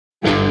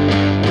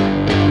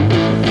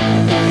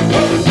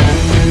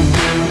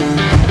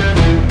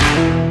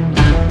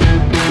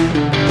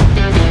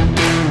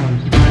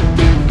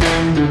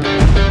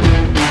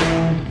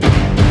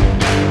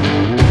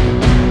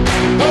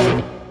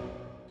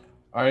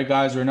right,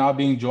 guys, we're now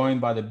being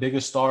joined by the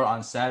biggest star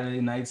on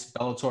Saturday night's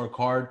Bellator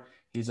card.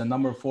 He's a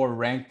number 4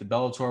 ranked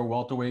Bellator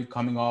welterweight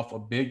coming off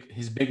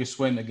his biggest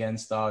win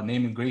against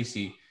Neiman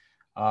Gracie.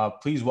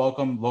 Please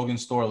welcome Logan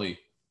Storley.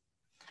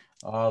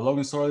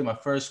 Logan Storley, my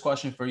first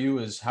question for you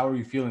is, how are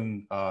you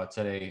feeling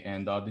today?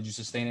 And did you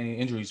sustain any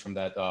injuries from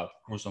that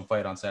gruesome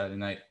fight on Saturday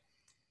night?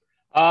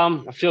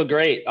 I feel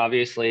great.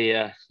 Obviously,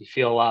 you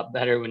feel a lot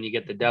better when you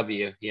get the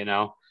W,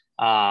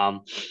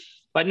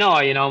 but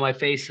no, my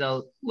face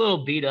a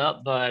little beat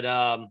up,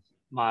 but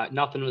my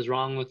nothing was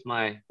wrong with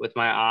my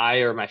eye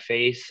or my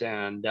face,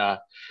 and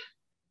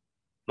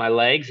my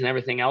legs and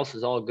everything else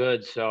is all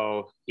good.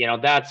 So,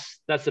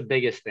 that's the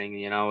biggest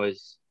thing,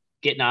 is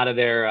getting out of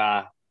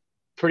there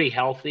pretty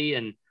healthy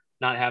and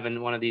not having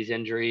one of these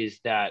injuries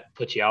that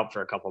puts you out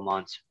for a couple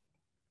months.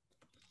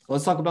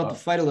 Let's talk about the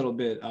fight a little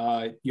bit.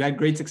 You had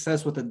great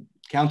success with a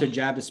counter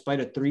jab despite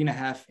a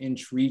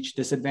 3.5-inch reach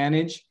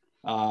disadvantage.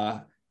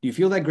 Do you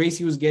feel that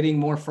Gracie was getting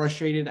more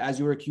frustrated as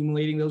you were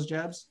accumulating those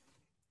jabs?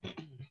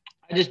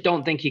 I just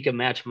don't think he could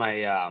match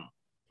my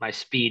my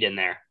speed in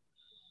there.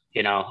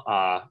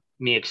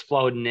 Me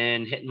exploding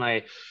in, hitting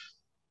my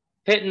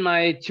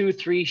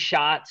 2-3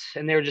 shots,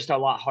 and they were just a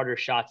lot harder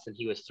shots than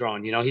he was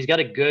throwing. He's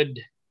got a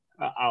good.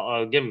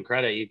 I'll give him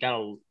credit. He's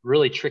got a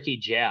really tricky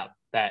jab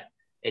that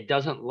it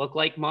doesn't look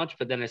like much,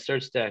 but then it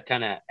starts to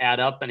kind of add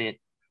up, and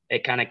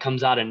it kind of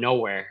comes out of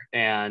nowhere.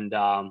 And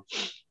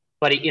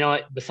but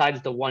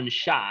besides the one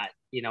shot,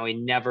 he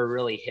never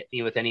really hit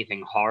me with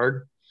anything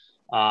hard.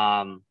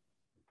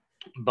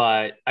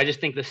 But I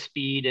just think the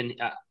speed and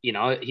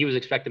he was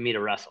expecting me to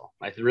wrestle.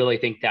 I really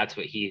think that's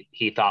what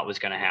he thought was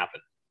going to happen.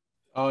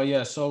 Oh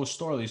yeah. So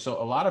Storley,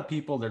 a lot of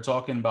people, they're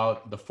talking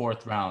about the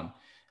 4th round.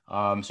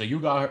 So you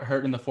got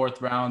hurt in the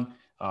 4th round.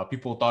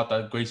 People thought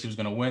that Gracie was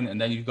going to win,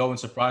 and then you go and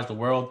surprise the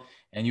world,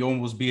 and you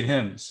almost beat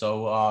him.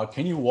 So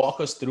can you walk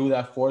us through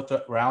that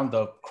 4th round?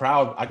 The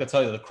crowd, I could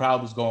tell you, the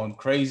crowd was going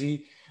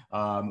crazy.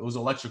 It was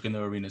electric in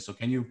the arena. So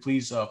can you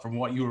please, from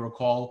what you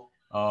recall,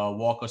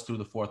 walk us through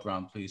the 4th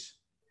round, please?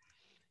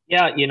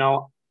 Yeah,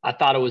 I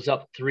thought it was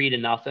up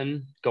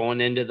 3-0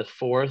 going into the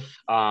 4th.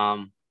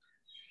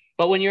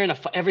 But when you're in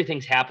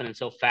everything's happening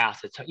so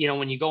fast. It's,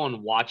 when you go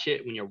and watch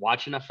it, when you're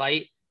watching a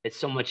fight, it's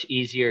so much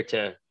easier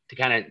to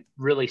kind of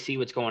really see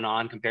what's going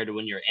on compared to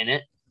when you're in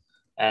it.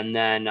 And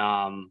then,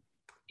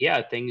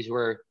 things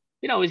were,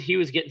 he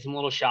was getting some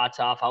little shots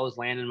off. I was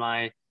landing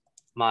my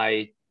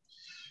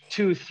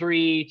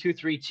 2-3,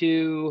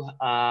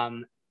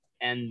 2-3-2.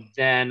 And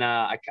then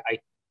I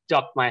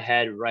ducked my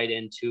head right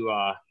into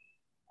a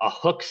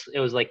hook. It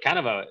was like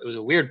it was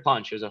a weird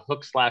punch. It was a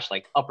hook /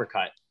 like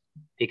uppercut.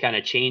 He kind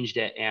of changed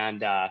it,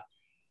 and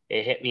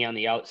it hit me on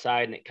the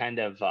outside, and it kind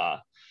of,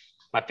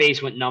 my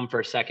face went numb for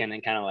a second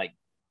and kind of like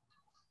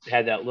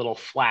had that little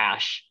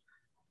flash.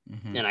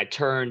 Mm-hmm. And I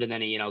turned, and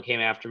then he, came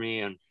after me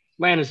and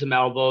landed some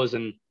elbows,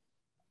 and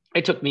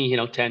it took me,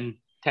 10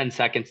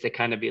 seconds to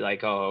kind of be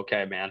like, oh,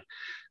 okay, man,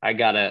 I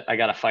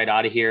gotta fight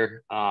out of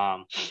here.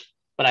 But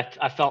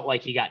I felt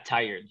like he got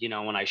tired,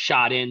 when I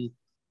shot in.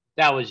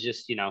 That was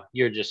just,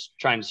 you're just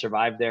trying to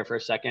survive there for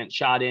a second.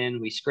 Shot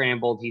in, we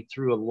scrambled. He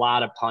threw a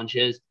lot of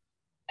punches.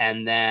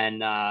 And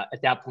then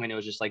at that point, it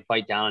was just like,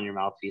 bite down on your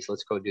mouthpiece.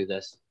 Let's go do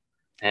this.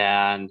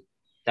 And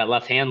that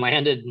left hand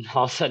landed, and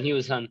all of a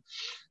sudden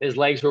his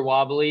legs were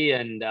wobbly,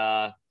 and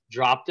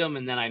dropped him.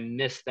 And then I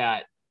missed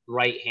that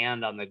right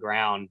hand on the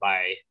ground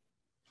by,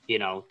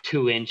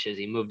 2 inches.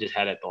 He moved his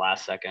head at the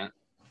last second.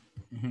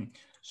 Mm-hmm.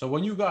 So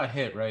when you got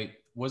hit, right,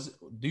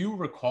 do you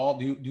recall,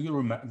 do you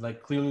remember,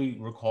 like, clearly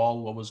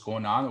recall what was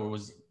going on, or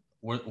was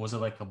it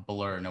like a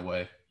blur in a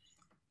way?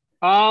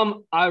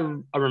 I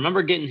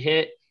remember getting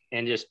hit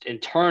and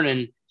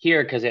turning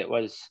here, because it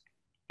was,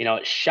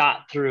 it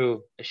shot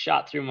through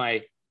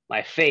my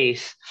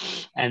face.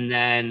 And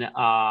then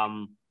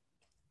I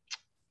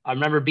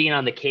remember being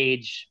on the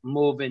cage,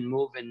 moving,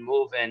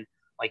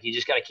 like you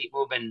just got to keep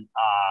moving.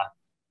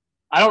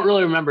 I don't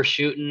really remember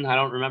shooting. I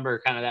don't remember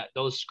kind of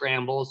those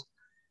scrambles.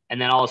 And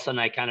then all of a sudden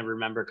I kind of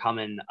remember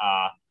coming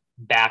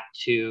back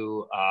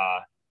to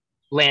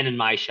landing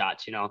my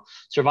shots.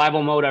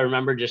 Survival mode, I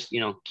remember just,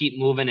 keep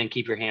moving and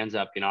keep your hands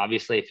up.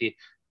 Obviously if you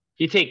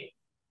take,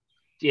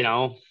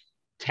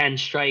 10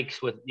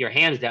 strikes with your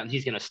hands down,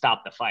 he's going to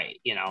stop the fight,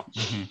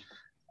 Mm-hmm.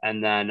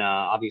 And then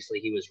obviously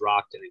he was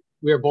rocked, and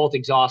we were both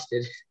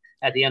exhausted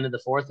at the end of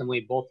the 4th, and we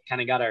both kind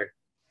of got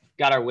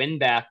our win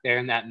back there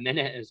in that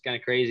minute. It was kind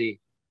of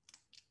crazy.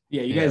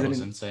 Yeah, you guys, it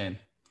was insane.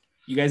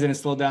 You guys didn't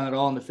slow down at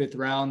all in the 5th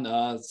round.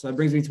 So that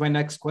brings me to my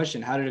next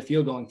question. How did it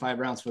feel going 5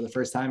 rounds for the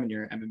first time in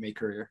your MMA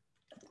career?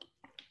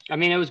 I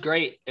mean, it was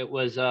great. It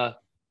was,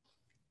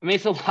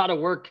 it's a lot of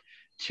work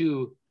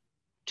to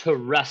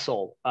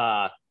wrestle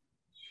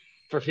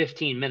for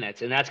 15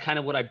 minutes. And that's kind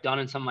of what I've done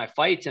in some of my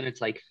fights. And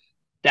it's like,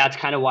 that's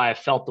kind of why I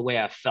felt the way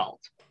I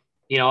felt.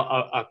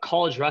 A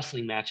college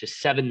wrestling match is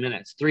 7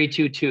 minutes,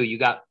 3-2-2. You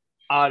got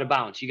out of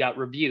bounds. You got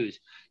reviews.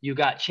 You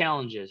got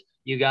challenges.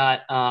 You got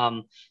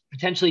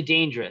potentially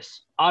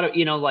dangerous.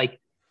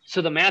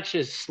 So the match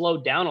is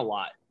slowed down a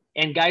lot,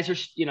 and guys are,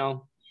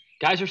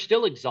 guys are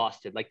still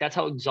exhausted. Like, that's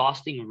how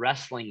exhausting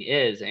wrestling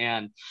is.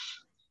 And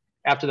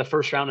after the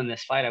first round in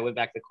this fight, I went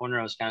back to the corner.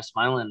 I was kind of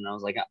smiling, and I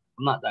was like,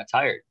 I'm not that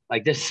tired.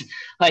 Like, this,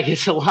 like,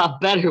 it's a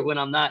lot better when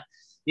I'm not,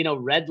 you know,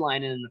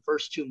 redlining in the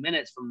first 2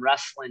 minutes from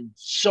wrestling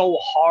so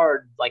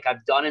hard, like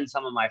I've done in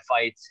some of my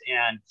fights.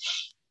 And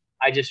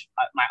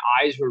my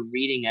eyes were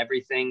reading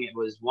everything. It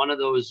was one of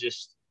those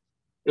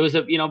it was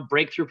a, you know,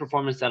 breakthrough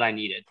performance that I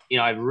needed. You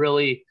know, I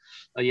really,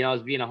 you know, I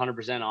was being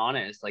 100%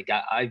 honest. Like,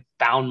 I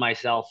found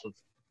myself of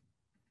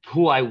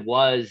who I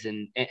was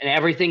and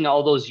everything,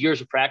 all those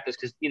years of practice.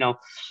 Cause, you know,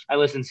 I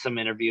listened to some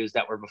interviews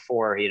that were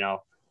before, you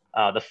know,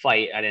 the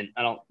fight. I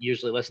don't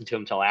usually listen to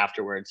them until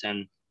afterwards.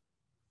 And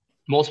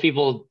most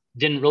people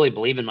didn't really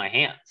believe in my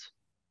hands.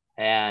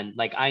 And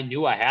like, I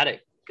knew I had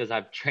it because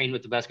I've trained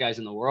with the best guys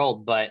in the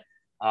world, but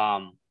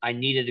I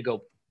needed to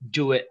go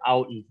do it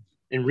out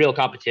in real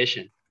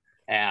competition.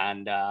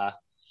 And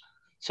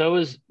so it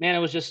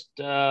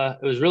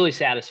was really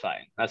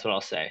satisfying. That's what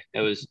I'll say.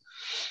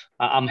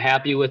 I'm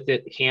happy with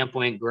it. Camp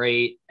went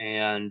great.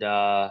 And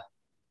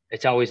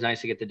it's always nice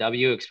to get the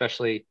W,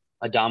 especially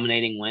a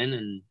dominating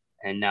win.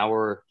 And now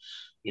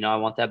I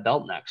want that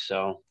belt next.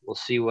 So we'll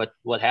see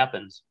what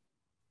happens.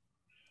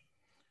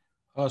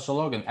 So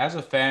Logan, as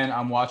a fan,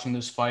 I'm watching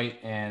this fight,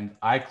 and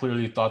I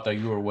clearly thought that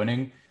you were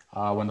winning.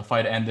 When the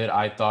fight ended,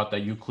 I thought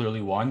that you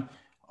clearly won.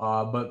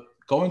 But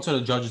going to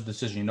the judge's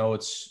decision, you know,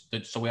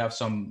 so we have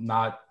some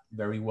not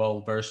very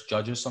well-versed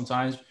judges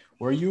sometimes.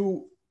 Were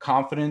you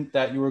confident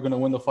that you were going to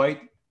win the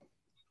fight?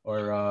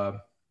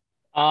 Or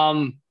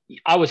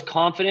I was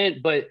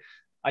confident, but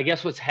I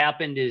guess what's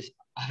happened is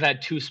I've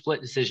had 2 split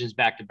decisions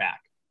back to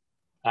back.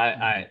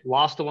 I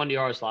lost the one to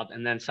Yaroslav,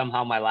 and then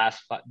somehow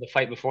the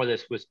fight before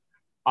this was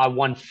I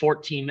won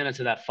 14 minutes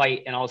of that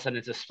fight, and all of a sudden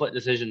it's a split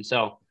decision.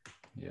 So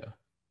yeah,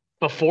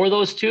 before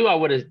those 2, I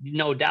would have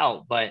no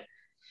doubt. But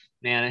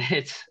man,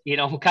 it's, you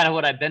know, kind of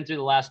what I've been through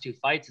the last 2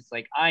 fights. It's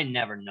like, I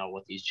never know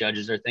what these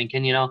judges are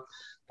thinking, you know.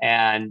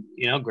 And,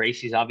 you know,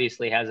 Gracie's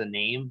obviously has a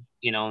name,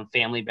 you know, and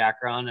family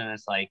background. And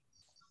it's like,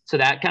 so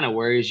that kind of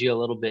worries you a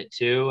little bit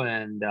too.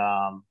 And,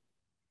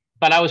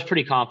 but I was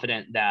pretty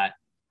confident that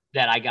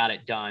I got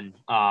it done.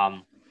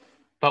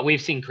 But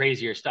we've seen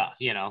crazier stuff,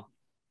 you know,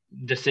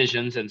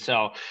 decisions. And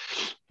so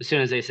as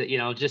soon as they said, you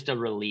know, just a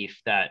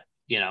relief that,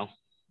 you know,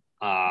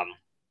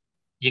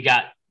 you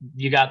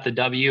got the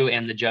W,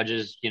 and the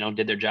judges, you know,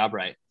 did their job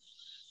right.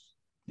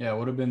 Yeah, it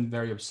would have been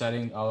very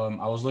upsetting.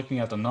 I was looking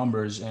at the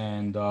numbers,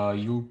 and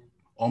you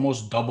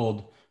almost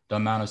doubled the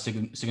amount of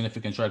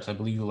significant strikes. I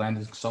believe you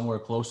landed somewhere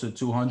close to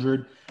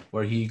 200,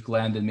 where he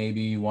landed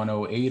maybe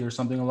 108 or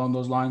something along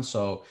those lines.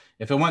 So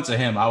if it went to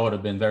him, I would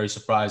have been very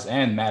surprised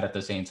and mad at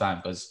the same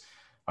time, because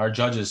our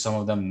judges, some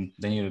of them,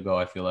 they need to go,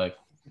 I feel like.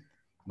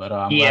 But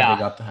I'm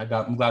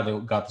glad they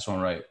got this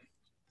one right.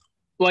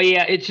 Well,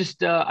 yeah, it's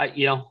just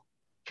you know,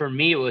 for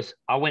me,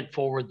 I went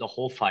forward the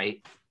whole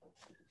fight.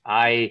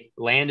 I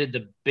landed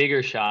the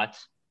bigger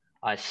shots.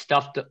 I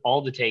stuffed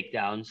all the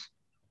takedowns.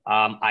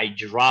 I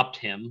dropped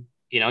him.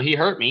 You know, he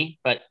hurt me,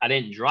 but I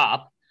didn't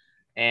drop.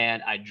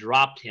 And I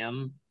dropped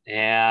him.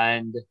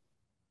 And,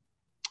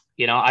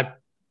 you know,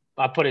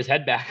 I put his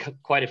head back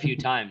quite a few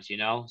times, you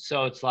know.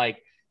 So it's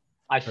like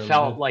I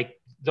felt like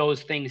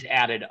those things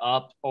added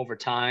up over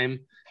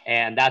time.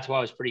 And that's why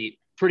I was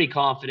pretty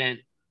confident.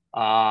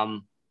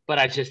 But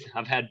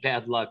I've had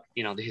bad luck,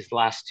 you know, these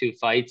last 2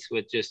 fights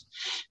with just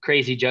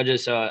crazy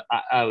judges. So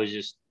I was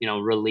just, you know,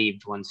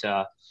 relieved once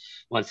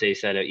they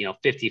said it, you know,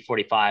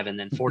 50-45 and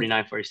then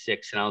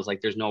 49-46. And I was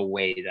like, there's no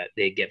way that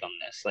they give them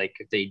this. Like,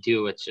 if they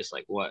do, it's just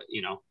like, what,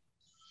 you know,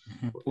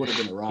 would have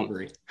been a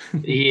robbery.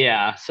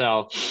 Yeah.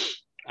 So,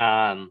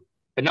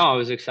 but no, it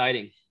was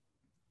exciting.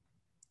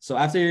 So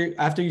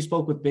after you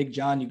spoke with Big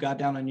John, you got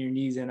down on your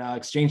knees and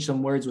exchanged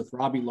some words with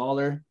Robbie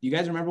Lawler. Do you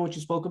guys remember what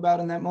you spoke about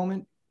in that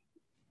moment?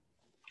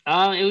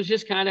 It was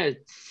just kind of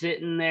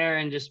sitting there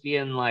and just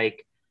being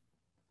like,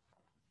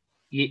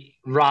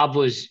 Rob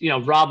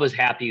was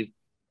happy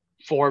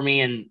for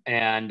me,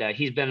 and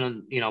he's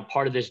been, you know,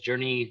 part of this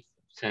journey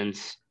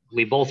since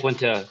we both went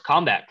to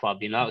Combat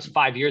Club. You know, that was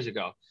 5 years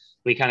ago.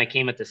 We kind of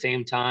came at the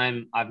same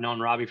time. I've known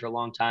Robbie for a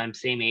long time.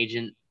 Same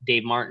agent,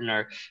 Dave Martin,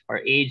 our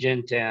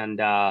agent, and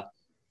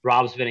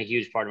Rob's been a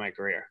huge part of my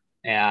career.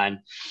 And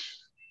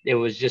it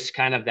was just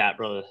kind of that,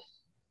 brother.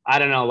 I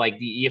don't know, like,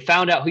 you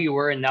found out who you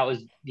were, and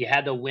you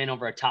had to win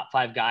over a top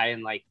 5 guy,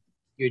 and like,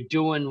 you're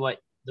doing what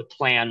the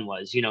plan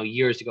was, you know,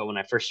 years ago when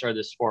I first started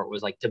the sport,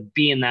 was like to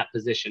be in that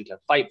position, to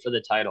fight for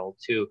the title,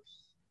 to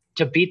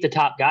beat the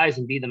top guys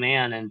and be the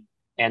man,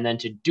 and then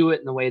to do it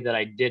in the way that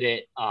I did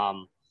it,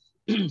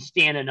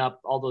 standing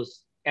up,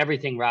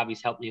 everything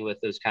Robbie's helped me with,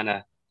 those kind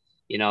of,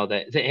 you know,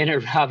 the inner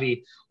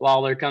Robbie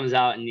Lawler comes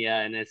out, and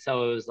it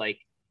was like,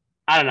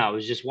 I don't know, it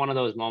was just one of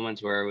those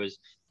moments where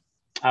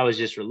I was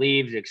just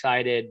relieved,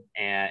 excited,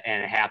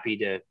 and happy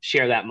to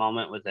share that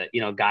moment with a,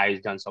 you know, guy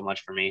who's done so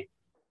much for me.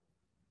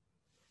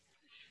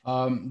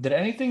 Did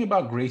anything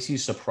about Gracie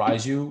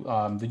surprise you?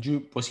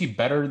 Was he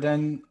better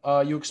than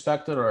you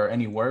expected, or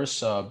any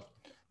worse? What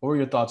were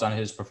your thoughts on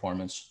his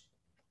performance?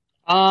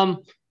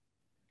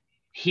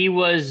 he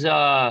was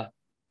I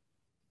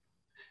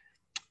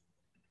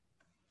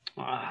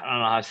don't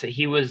know how to say,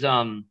 he was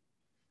a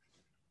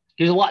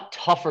lot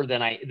tougher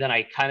than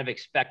I kind of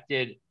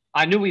expected.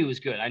 I knew he was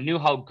good. I knew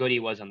how good he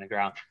was on the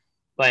ground,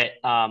 but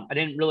I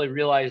didn't really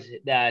realize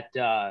that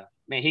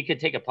man, he could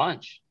take a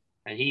punch.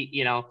 And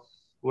he,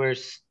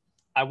 whereas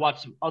I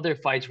watched some other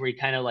fights where he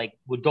kind of like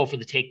would go for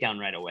the takedown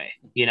right away,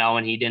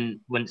 and he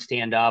wouldn't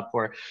stand up,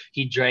 or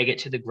he'd drag it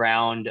to the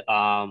ground.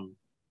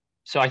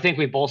 So I think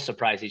we both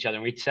surprised each other.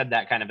 And we said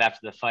that kind of after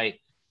the fight.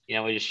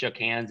 We just shook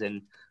hands,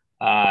 and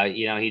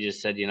he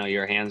just said,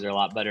 your hands are a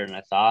lot better than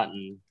I thought,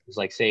 and it was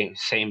like same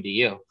to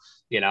you.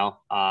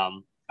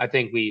 I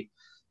think we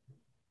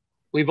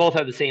both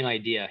had the same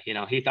idea.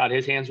 He thought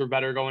his hands were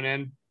better going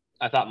in.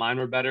 I thought mine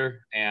were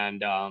better,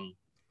 and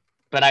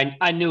but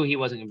I knew he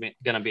wasn't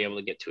going to be able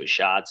to get to his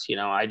shots.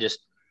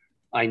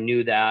 I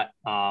knew that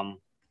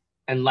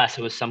unless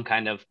it was some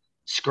kind of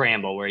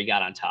scramble where he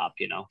got on top.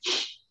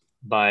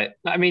 But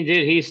I mean,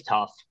 dude, he's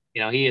tough.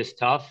 He is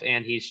tough,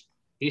 and he's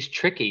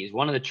tricky. He's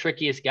one of the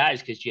trickiest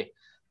guys because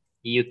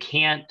you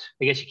can't,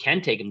 I guess you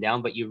can take him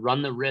down, but you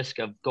run the risk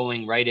of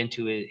going right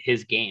into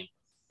his game.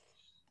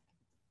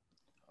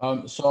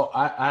 So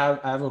I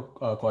have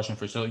a question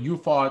for you. So you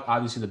fought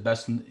obviously the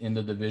best in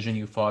the division.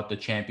 You fought the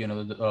champion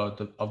of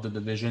the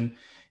division,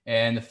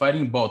 and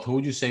fighting both. Who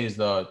would you say is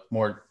the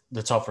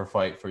tougher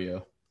fight for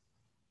you?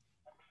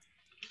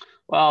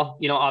 Well,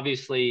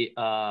 obviously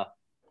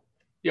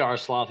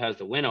Yaroslav has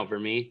the win over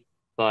me,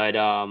 but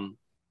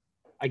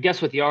I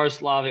guess with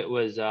Yaroslav it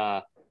was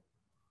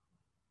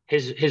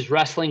his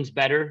wrestling's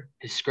better,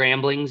 his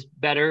scrambling's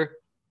better,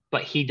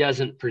 but he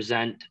doesn't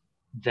present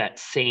that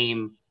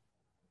same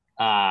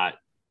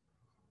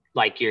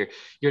like your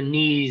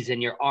knees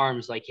and your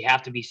arms, like you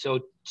have to be so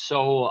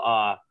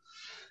so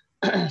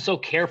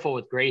careful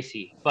with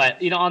Gracie.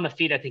 But on the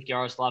feet, I think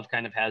Yaroslav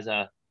kind of has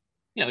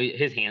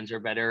his hands are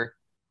better.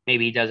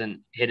 Maybe he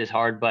doesn't hit as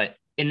hard, but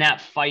in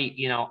that fight,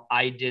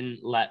 I didn't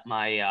let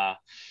my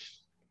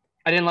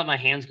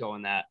hands go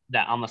in that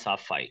Amosov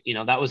fight.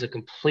 That was a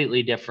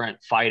completely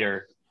different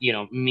fighter,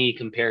 me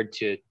compared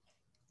to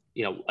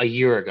a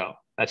year ago.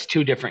 That's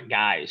two different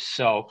guys.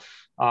 So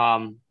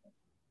I'm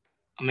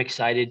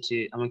excited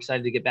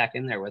to get back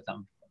in there with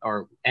them,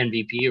 or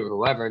MVP or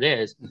whoever it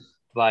is.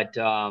 But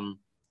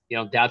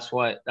that's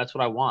what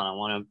I want. I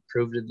want to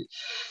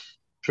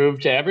prove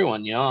to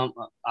everyone,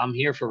 I'm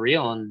here for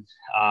real, and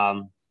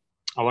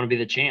I want to be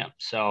the champ.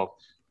 So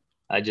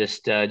I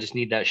just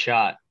need that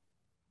shot.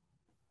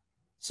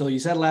 So you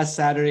said last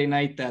Saturday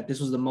night that this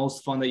was the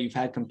most fun that you've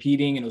had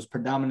competing, and it was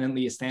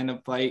predominantly a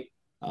stand-up fight.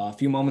 A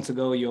few moments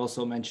ago, you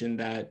also mentioned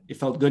that it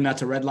felt good not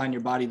to redline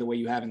your body the way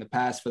you have in the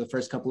past for the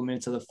first couple of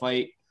minutes of the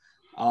fight.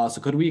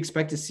 So could we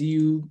expect to see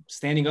you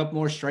standing up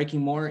more, striking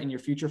more in your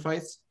future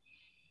fights?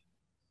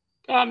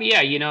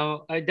 Yeah,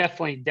 I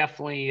definitely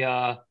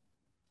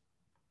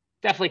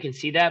can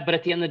see that. But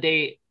at the end of the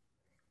day,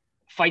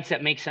 fights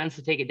that make sense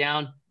to take it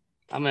down,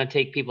 I'm going to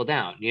take people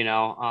down.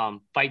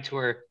 Fights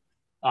where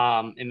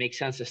it makes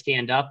sense to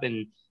stand up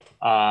and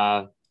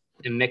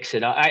mix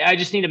it up. I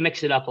just need to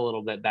mix it up a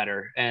little bit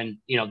better. And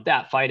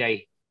that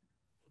fight,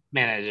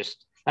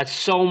 that's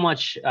so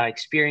much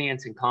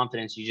experience and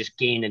confidence you just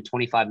gained in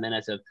 25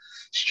 minutes of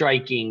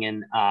striking.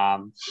 And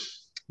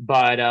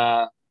but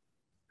at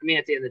the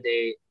end of the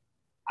day,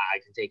 I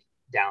can take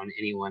down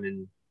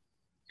anyone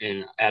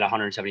in at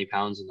 170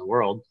 pounds in the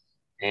world,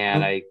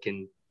 and I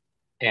can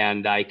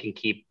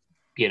keep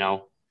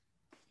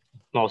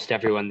most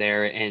everyone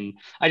there. And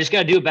I just got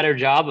to do a better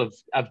job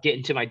of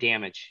getting to my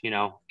damage,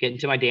 getting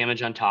to my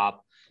damage on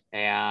top.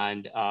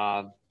 And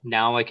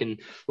now I can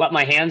let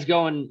my hands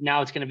go, and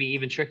now it's going to be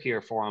even trickier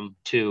for them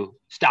to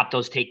stop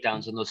those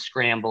takedowns and those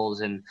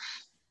scrambles.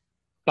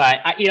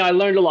 But I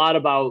learned a lot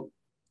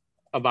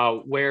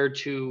about where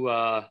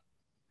to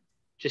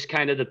just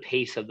kind of the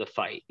pace of the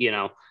fight.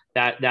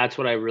 That's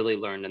what I really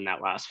learned in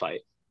that last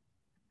fight.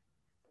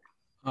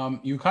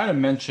 You kind of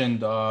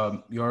mentioned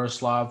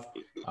Yaroslav.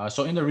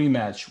 So in the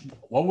rematch,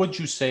 what would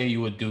you say you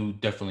would do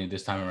differently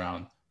this time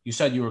around? You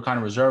said you were kind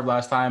of reserved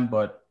last time,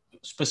 but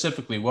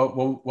specifically, what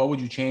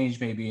would you change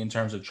maybe in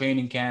terms of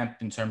training camp,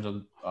 in terms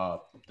of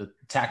the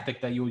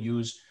tactic that you would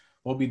use?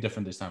 What would be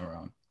different this time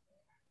around?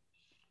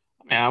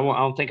 I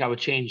don't think I would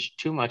change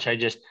too much.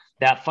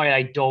 That fight,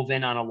 I dove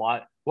in on a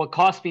lot. What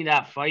cost me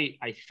that fight,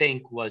 I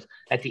think, was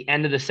at the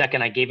end of the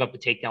second, I gave up a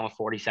takedown with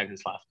 40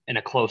 seconds left in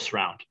a close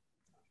round.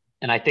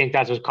 And I think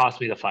that's what cost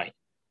me the fight.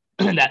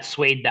 That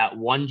swayed that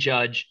one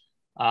judge.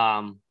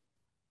 That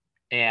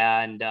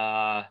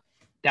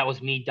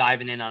was me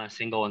diving in on a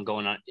single and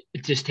going on,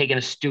 just taking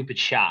a stupid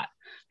shot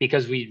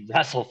because we'd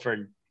wrestled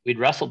for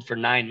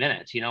 9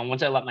 minutes.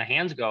 Once I let my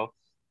hands go,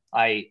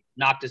 I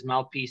knocked his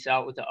mouthpiece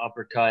out with the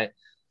uppercut.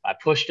 I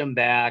pushed him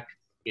back,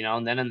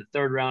 and then in the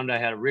third round, I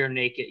had a rear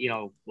naked,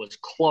 was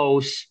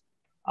close.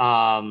 But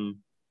I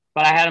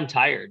had him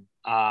tired.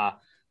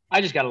 I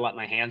just got to let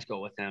my hands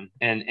go with him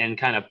and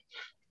kind of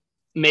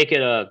make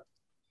it a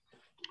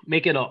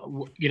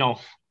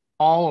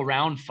all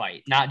around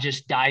fight, not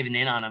just diving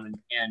in on him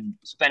and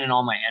spending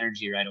all my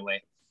energy right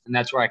away. And And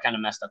that's where I kind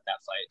of messed up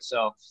that fight.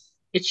 So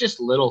it's just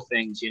little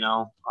things,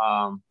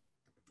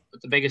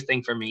 but the biggest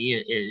thing for me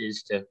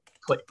is to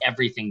put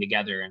everything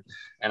together.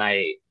 And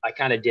I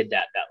kind of did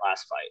that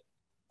last fight.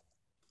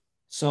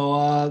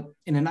 So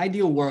in an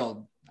ideal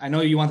world, I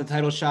know you want the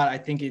title shot. I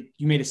think you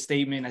made a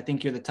statement. I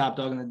think you're the top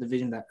dog in the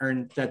division that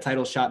earned that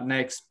title shot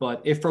next.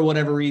 But if for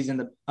whatever reason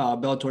the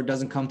Bellator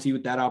doesn't come to you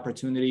with that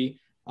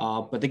opportunity,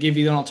 but they give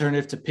you an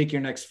alternative to pick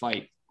your next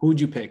fight, who would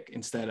you pick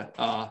instead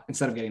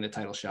of getting the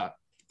title shot?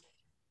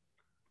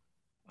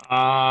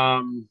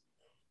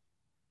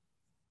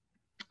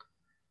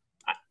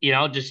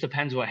 Just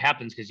depends what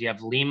happens, because you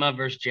have Lima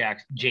versus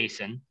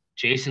Jason.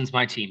 Jason's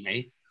my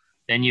teammate.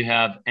 Then you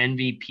have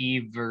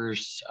MVP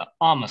versus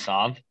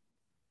Amosov.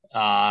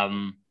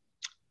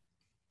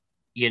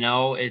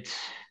 It's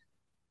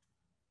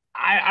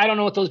I don't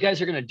know what those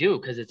guys are going to do,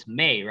 because it's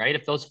May, right?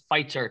 If those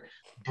fights are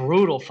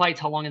brutal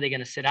fights, how long are they going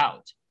to sit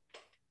out?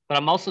 But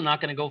I'm also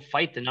not going to go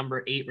fight the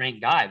number 8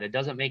 ranked guy.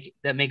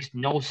 That makes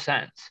no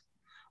sense.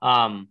 You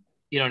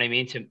know what I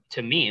mean?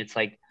 To me, it's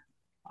like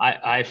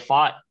I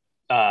fought.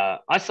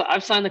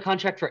 I've signed the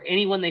contract for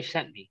anyone they've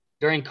sent me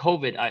during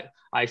COVID.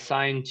 I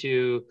signed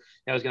to.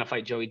 I was going to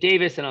fight Joey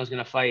Davis, and I was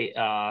going to fight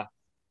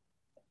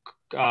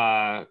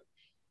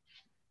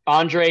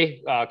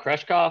Andrei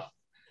Koreshkov,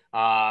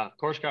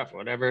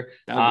 whatever.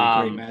 That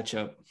would be a great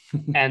matchup.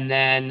 And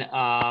then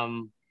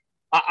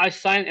I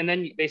signed, and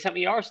then they sent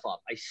me Yaroslav.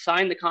 I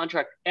signed the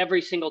contract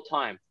every single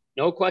time.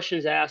 No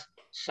questions asked.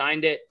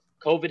 Signed it.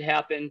 COVID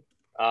happened.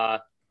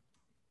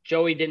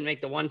 Joey didn't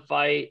make the one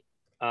fight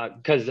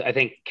because I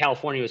think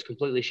California was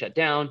completely shut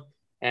down.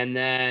 And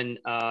then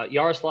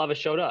Yaroslav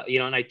showed up,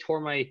 and I tore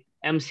my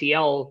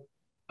MCL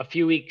a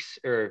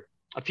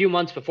few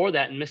months before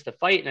that and missed the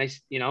fight. And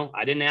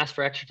I didn't ask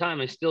for extra time.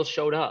 I still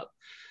showed up.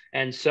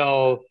 And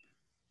so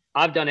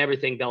I've done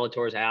everything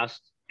Bellator's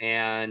asked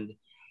and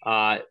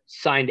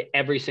signed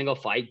every single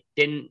fight.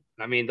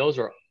 Those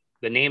are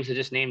the names I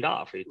just named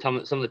off. Some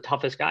of the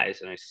toughest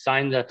guys. And I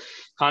signed the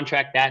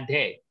contract that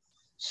day.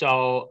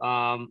 So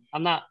I'm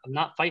not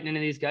fighting any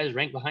of these guys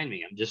ranked behind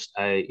me. I'm just,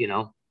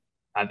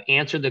 I've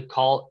answered the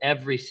call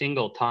every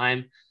single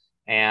time.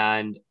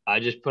 And I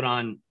just put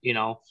on,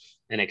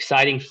 an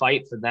exciting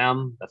fight for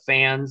them, the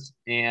fans.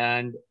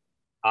 And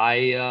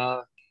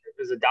it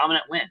was a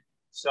dominant win.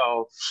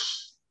 So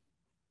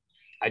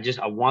I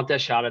want that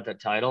shot at the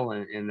title.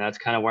 And that's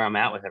kind of where I'm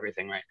at with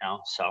everything right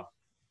now. So.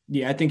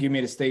 Yeah, I think you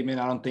made a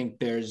statement. I don't think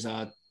there's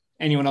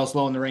anyone else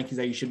low in the rankings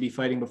that you should be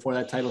fighting before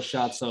that title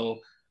shot. So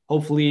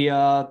hopefully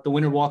the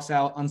winner walks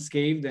out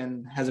unscathed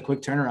and has a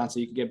quick turnaround so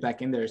you can get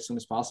back in there as soon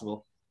as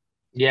possible.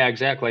 Yeah,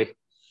 exactly.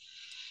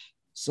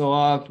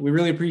 So we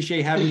really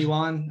appreciate having you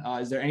on.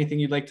 Is there anything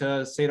you'd like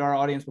to say to our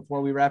audience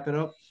before we wrap it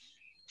up?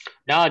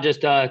 No,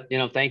 just,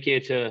 thank you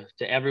to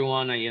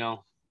everyone.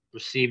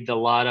 Received a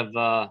lot of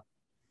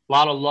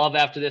love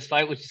after this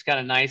fight, which is kind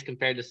of nice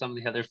compared to some of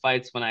the other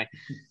fights when I,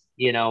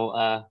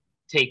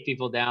 take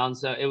people down.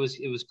 So it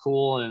was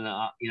cool. And,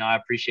 I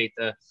appreciate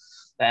the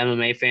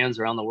MMA fans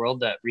around the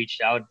world that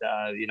reached out.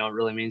 It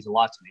really means a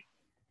lot to me.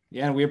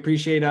 Yeah, and we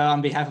appreciate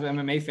on behalf of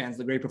MMA fans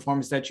the great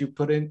performance that you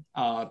put in.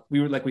 We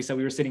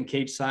were sitting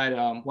cage side,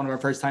 one of our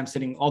first times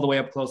sitting all the way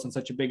up close on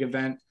such a big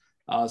event.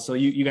 So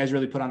you guys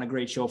really put on a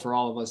great show for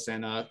all of us,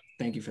 and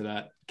thank you for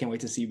that. Can't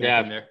wait to see you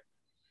back in there.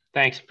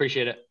 Thanks,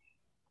 appreciate it.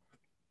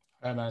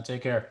 All right, man.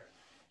 Take care.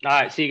 All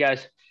right, see you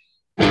guys.